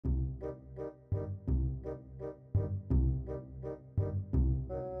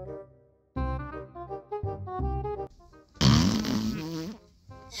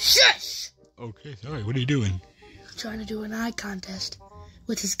Okay, sorry. What are you doing? I'm trying to do an eye contest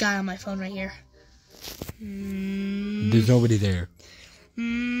with this guy on my phone right here. There's nobody there.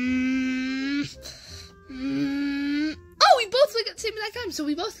 Oh, we both look at the same exact time, so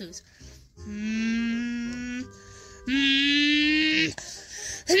we both lose.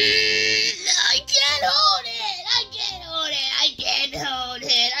 I can't hold it. I can't hold it. I can't hold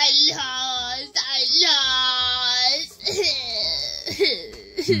it. I lost.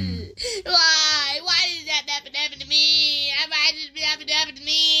 Why? Why did that happen to me? Why did it happen to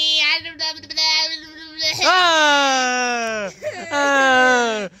me?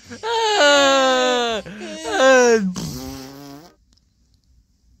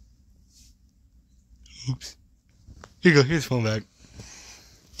 Oops. Here you go. Here's the phone back.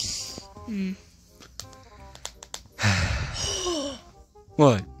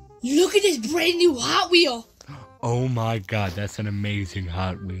 What? Look at this brand new Hot Wheel. Oh my god, that's an amazing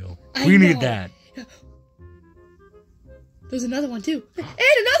Hot Wheel. I We need know. that. There's another one too. And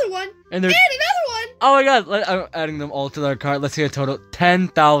another one. And there's... another one. Oh my god, I'm adding them all to our cart. Let's get a total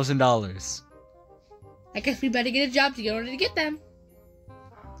 $10,000. I guess we better get a job in order to get them.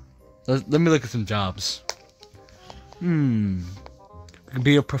 Let me look at some jobs. We can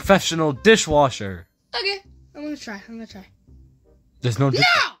be a professional dishwasher. Okay. I'm gonna try. There's no... No!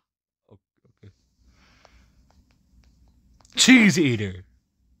 Okay. Cheese eater.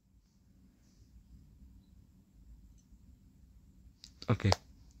 Okay.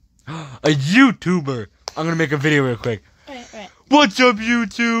 A YouTuber. I'm gonna make a video real quick. Alright. What's up,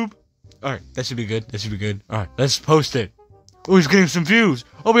 YouTube? Alright, that should be good. Alright, let's post it. Oh, he's getting some views.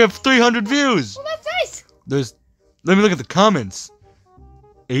 Oh, we have 300 views. Well, that's nice. Let me look at the comments.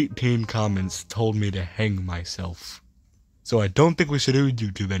 18 comments told me to hang myself. So I don't think we should do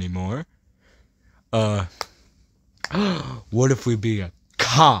YouTube anymore. What if we be a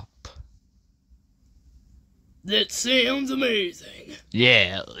cop? That sounds amazing.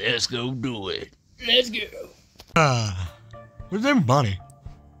 Yeah, let's go do it. Let's go. Where's everybody?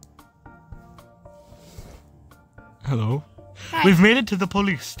 Hello. Hi. We've made it to the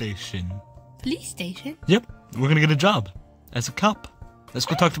police station. Police station? Yep, we're gonna get a job as a cop. Let's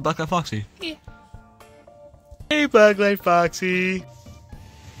go talk to Blacklight Foxy. Yeah. Hey, Blacklight Foxy.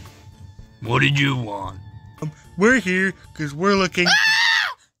 What did you want? We're here because we're looking...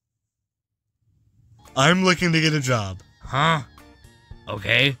 I'm looking to get a job. Huh?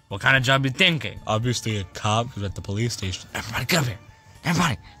 Okay, what kind of job you thinking? Obviously a cop, because we're at the police station. Everybody, get up here.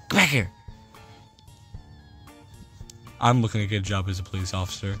 Everybody, get back here. I'm looking to get a job as a police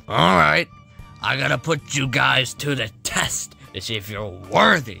officer. Alright, I gotta put you guys to the test to see if you're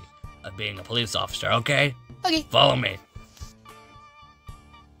worthy of being a police officer, okay? Okay. Follow me.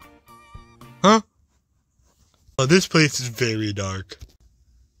 Huh? Oh, this place is very dark.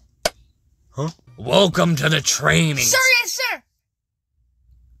 Huh? Welcome to the training. Sir, yes, sir.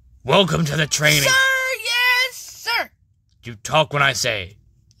 Welcome to the training. Sir, yes, sir. You talk when I say.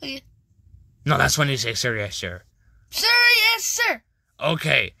 Okay. No, that's when you say sir, yes, sir. Sir, yes, sir.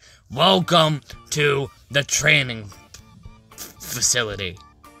 Okay, welcome to the training facility,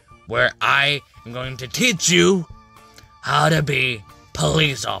 where I am going to teach you how to be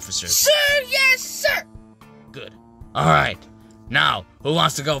police officers. Sir, yes, sir. Good. Alright, now, who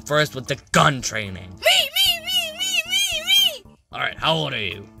wants to go first with the gun training? Me. Alright, how old are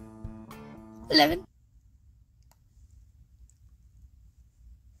you? 11.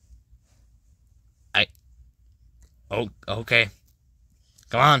 Oh, okay.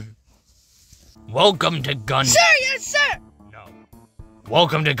 Come on. Welcome to gun... Sir, yes, sir. No.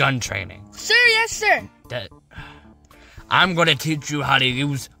 Welcome to gun training. Sir, yes, sir. I'm gonna teach you how to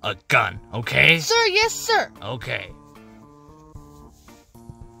use a gun, okay? Sir, yes, sir. Okay.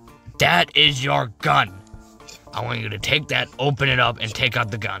 That is your gun. I want you to take that, open it up, and take out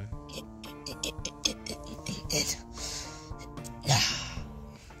the gun.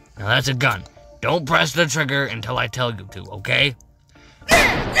 Now that's a gun. Don't press the trigger until I tell you to, okay?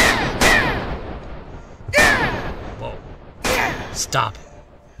 Whoa. Stop.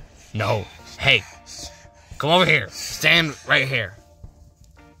 No. Hey. Come over here. Stand right here.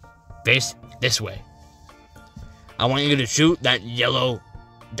 Face this way. I want you to shoot that yellow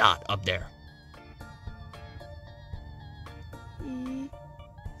dot up there.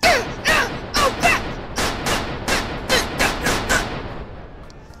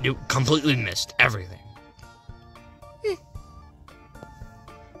 You completely missed everything.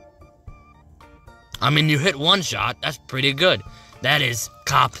 I mean, you hit one shot. That's pretty good. That is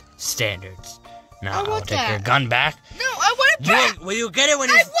cop standards. Now, I'll take your gun back. No, I want it back. Will you get it when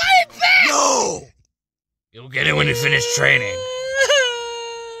you... I want it back. No! You'll get it when you finish training.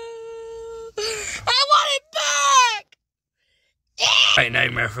 Right,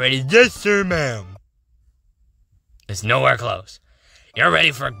 Nightmare Freddy. Yes, sir, ma'am. It's nowhere close. You're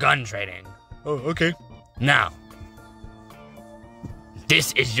ready for gun training. Oh, okay. Now,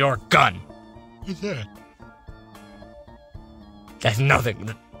 this is your gun. What's that? That's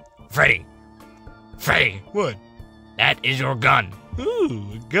nothing. Freddy. What? That is your gun. Ooh,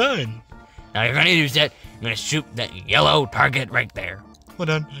 a gun. Now you're gonna use that. You're gonna shoot that yellow target right there. Hold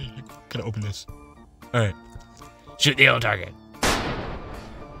on. I gotta open this. Alright. Shoot the yellow target.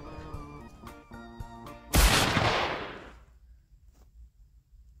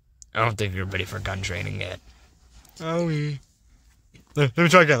 I don't think you're ready for gun training yet. Oh, let me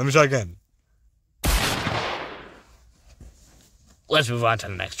try again. Let's move on to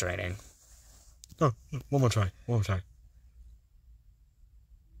the next training. Oh, one more try.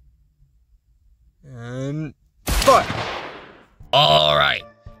 And fire! Alright.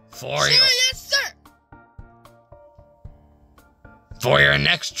 Yes, sir. For your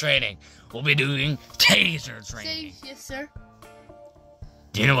next training, we'll be doing taser training. Yes, sir.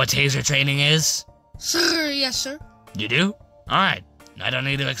 Do you know what taser training is? Sir, yes, sir. You do? Alright. I don't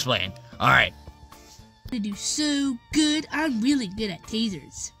need to explain. Alright. I do so good. I'm really good at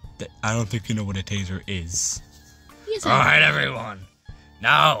tasers. I don't think you know what a taser is. Yes, sir. Alright, everyone.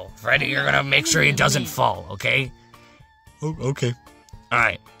 Now, Freddy, you're gonna make sure he doesn't fall, okay? Oh, okay.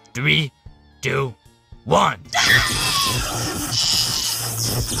 Alright. 3, 2, 1.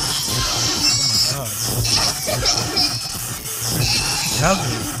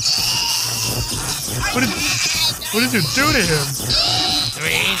 What did you do to him? 3,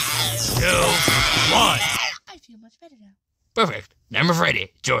 2, 1. I feel much better now. Perfect. Number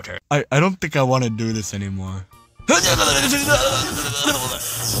Freddy, it's your turn. I don't think I want to do this anymore.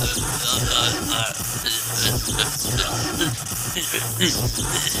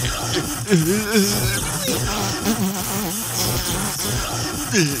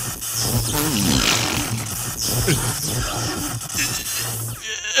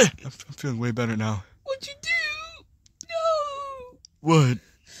 I'm feeling way better now. What'd you do? No. What?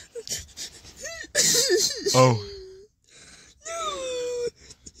 Oh. No.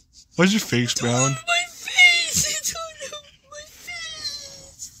 Why's your face brown? My face. It's all over my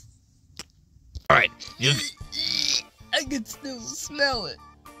face. Alright, I can still smell it.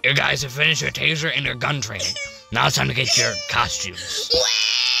 you guys have finished your taser and your gun training. Now it's time to get your costumes.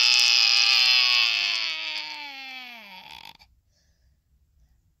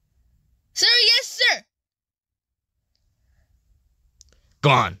 Sir, yes, sir. Go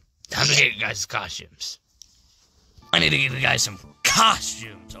on. Time to get you guys' costumes. I need to give you guys some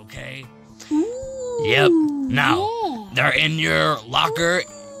costumes, okay? Ooh, Yep. Now, yeah. they're in your locker.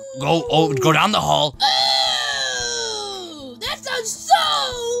 Go down the hall. Oh, that sounds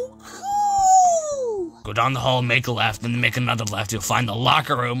so cool. Go down the hall, make a left, then make another left. You'll find the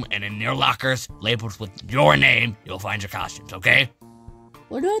locker room, and in your lockers, labeled with your name, you'll find your costumes, okay?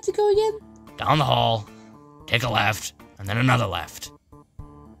 Where do I have to go again? Down the hall, take a left, and then another left.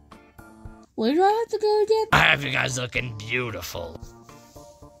 Where do I have to go again? I have you guys looking beautiful.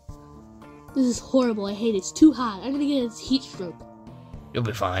 This is horrible. I hate it. It's too hot. I'm gonna get a heat stroke. You'll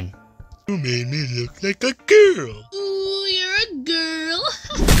be fine. You made me look like a girl. Ooh, you're a girl.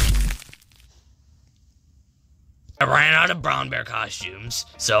 I ran out of brown bear costumes,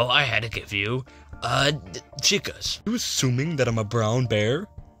 so I had to give you, chicas. Are you assuming that I'm a brown bear?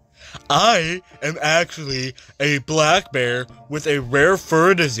 I am actually a black bear with a rare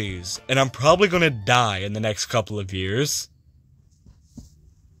fur disease, and I'm probably gonna die in the next couple of years.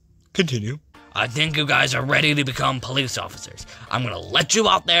 Continue. I think you guys are ready to become police officers. I'm gonna let you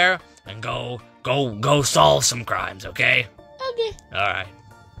out there and go solve some crimes, okay? Okay. Alright.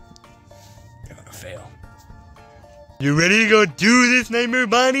 You're gonna fail. You ready to go do this, Nightmare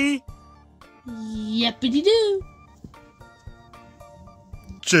Bonnie? Yepity do.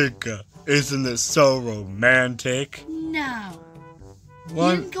 Chica, isn't this so romantic? No.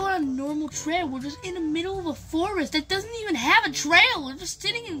 What? We didn't go on a normal trail. We're just in the middle of a forest that doesn't even have a trail. We're just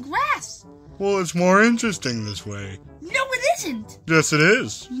sitting in grass. Well, it's more interesting this way. No, it isn't. Yes, it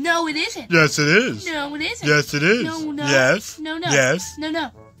is. No, it isn't. Yes, it is. No, it isn't. Yes, it is. No, no. Yes. No, no. Yes. No,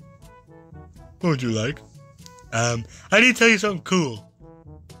 no. What would you like? I need to tell you something cool.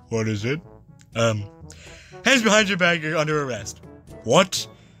 What is it? Hands behind your back, you're under arrest. What?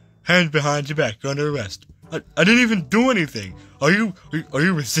 Hands behind your back, you're under arrest. I didn't even do anything. Are you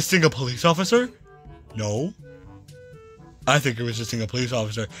resisting a police officer? No. I think you're resisting a police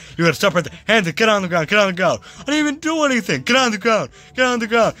officer. You gotta stop right there. Hands and get on the ground, get on the ground. I didn't even do anything. Get on the ground, get on the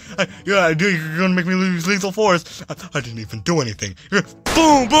ground. You're gonna make me lose lethal force. I didn't even do anything.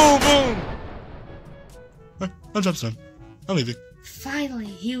 Boom, boom, boom. My job's done. I'm leaving. Finally,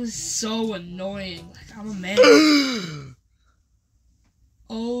 he was so annoying. Like, I'm a man.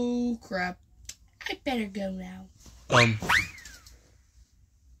 Oh, crap. I better go now.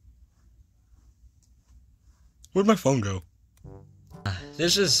 Where'd my phone go?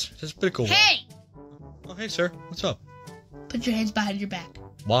 This is pretty cool. Hey! Oh, hey, sir. What's up? Put your hands behind your back.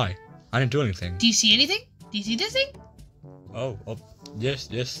 Why? I didn't do anything. Do you see anything? Do you see this thing? Oh, yes.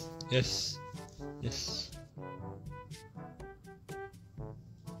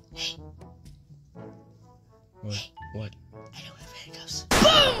 Hey. What? I know where it goes.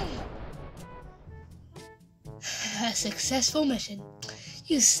 Boom! A successful mission.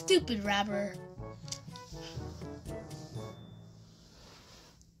 You stupid robber.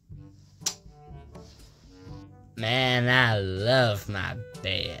 Man, I love my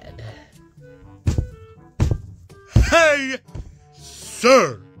bed. Hey,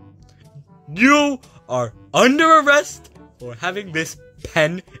 sir! You are under arrest for having this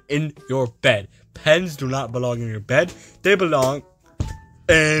pen in your bed. Pens do not belong in your bed. They belong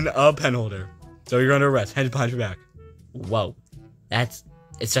in a pen holder. So you're under arrest. Hands behind your back. Whoa. It's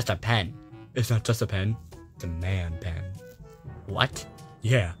just a pen. It's not just a pen. It's a man pen. What?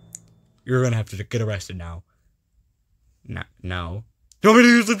 Yeah. You're gonna have to get arrested now. No. You want me to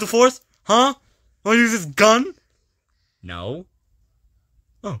use the force? Huh? Want to use this gun? No.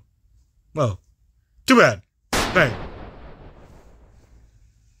 Oh. Well. Too bad. Bang.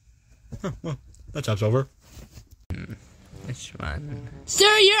 Oh, well, that job's over. Which one?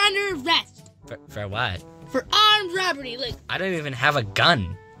 Sir, you're under arrest. For what? For armed robbery. Look. I don't even have a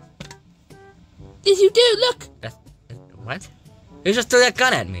gun. Yes, you do. Look. What? You just threw that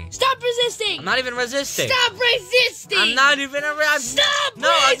gun at me. Stop resisting. I'm not even resisting. Stop resisting. I'm not even around. Stop No,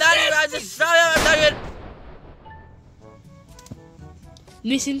 I'm not resisting. even. I'm just. I'm not even.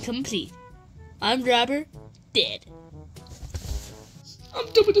 Mission complete. Armed robber dead. I'm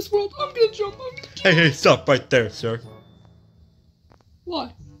done with this world. I'm gonna jump. Hey, stop right there, sir.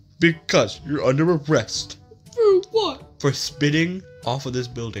 Why? Because you're under arrest For what? for spitting off of this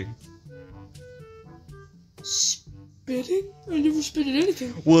building. Spitting? I never spitted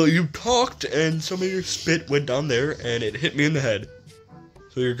anything. Well, you talked and some of your spit went down there and it hit me in the head.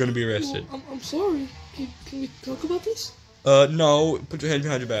 So you're gonna be arrested. Well, I'm sorry. Can we talk about this? No. Put your hand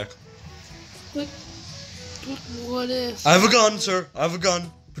behind your back. But what if? I have a gun, sir. I have a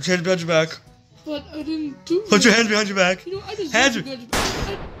gun. Put your hands behind your back. But I didn't do Put your hands behind your back. You know, I just Hands.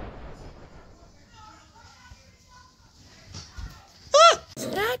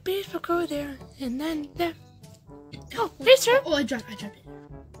 That beast will go there, and then that. Oh, hey, sir. Oh, I dropped it.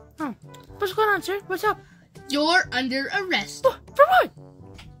 Oh, what's going on, sir? What's up? You're under arrest. For what?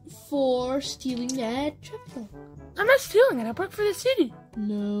 For stealing that traffic light. I'm not stealing it. I work for the city.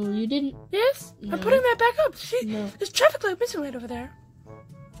 No, you didn't. Yes? No. I'm putting that back up. See? No. There's traffic light missing right over there.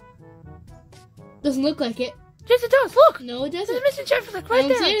 Doesn't look like it. Yes, it does. Look. No, it doesn't. There's a missing traffic light right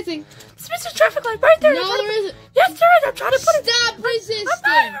there. I don't see anything. There's a missing traffic light right there. No, there isn't. Yes, there is. I'm trying to put it. Stop resisting. I'm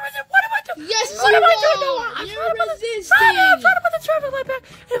not even resisting. What am I doing? Yes, what am I doing? No, you're resisting. No, I'm trying to put the traffic light back.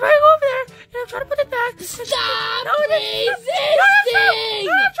 And if I go over there and I'm trying to put it back. Stop resisting.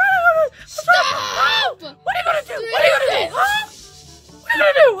 Stop. What are you going to do? What are you going to do? Huh? What are you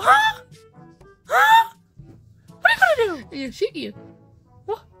going to do? Huh? Huh? What are you going to do? I'm going to shoot you.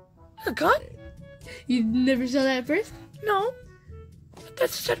 What? A gun? You never saw that at first? No.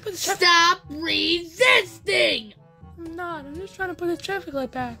 That's trying to put the traffic. Stop resisting! I'm not. I'm just trying to put the traffic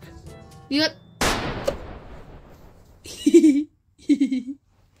light back. You got. I'm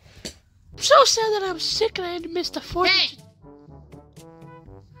so sad that I'm sick and I had to miss the 4th. Hey!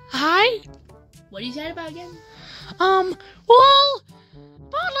 Hi? What are you sad about again? Well,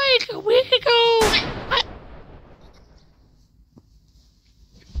 about like a week ago.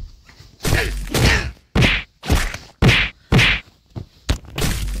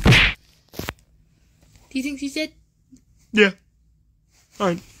 Do you think she's dead? Yeah.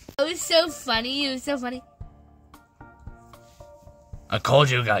 Alright. It was so funny. It was so funny. I called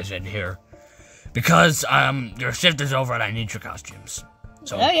you guys in here because your shift is over and I need your costumes.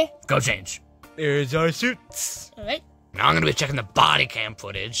 So go change. Here's our suits. Alright. Now I'm gonna be checking the body cam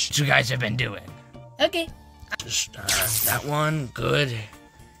footage that you guys have been doing. Okay. Just that one, good,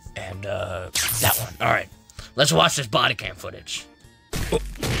 and that one. All right, let's watch this body cam footage.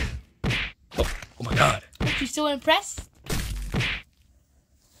 Oh my God! Aren't you so impressed?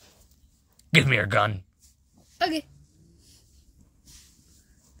 Give me your gun. Okay.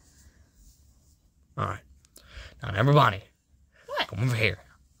 All right. Now remember, Bonnie. What? Come over here.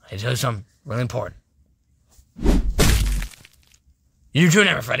 I tell you something really important. You too,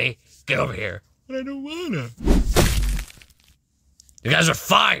 never, Freddy. Get over here. But I don't wanna. You guys are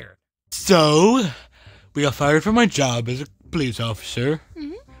fired. So, we got fired from my job as a police officer.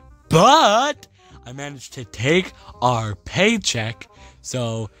 Mm-hmm. But I managed to take our paycheck,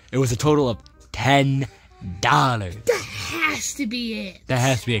 so it was a total of $10. That has to be it. That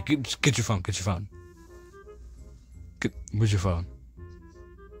has to be it. Get your phone. Get your phone. Where's your phone?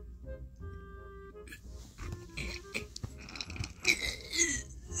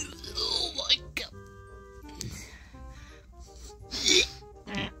 Oh my god.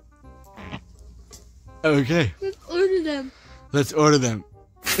 Okay. Let's order them. Let's order them.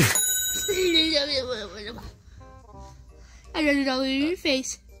 I got it all over your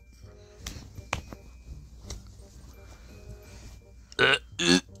face.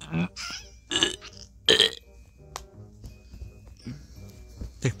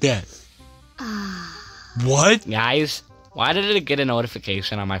 Like that. What? Guys, why did it get a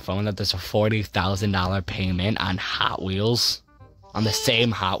notification on my phone that there's a $40,000 payment on Hot Wheels? On the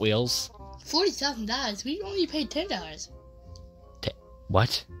same Hot Wheels? $40,000? We only paid $10.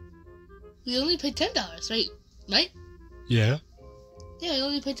 What? We only paid $10, right? Right? Yeah. Yeah, we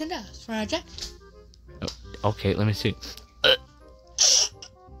only paid $10 for our check. Oh, okay, let me see.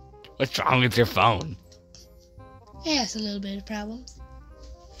 What's wrong with your phone? It has a little bit of problems.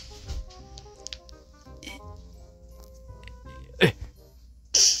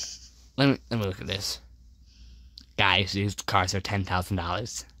 Let me look at this. Guys, these cars are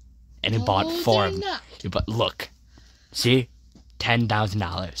 $10,000. And he bought 4 of them. But look. See?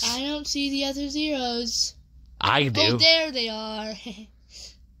 $10,000. I don't see the other zeros. I do. Oh, there they are.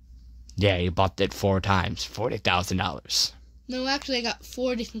 Yeah, you bought it 4 times. $40,000. No, actually, I got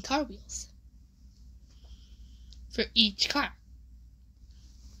 4 different car wheels. For each car.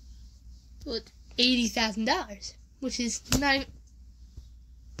 So it's $80,000. Which is not...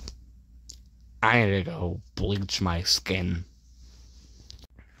 I need to go bleach my skin.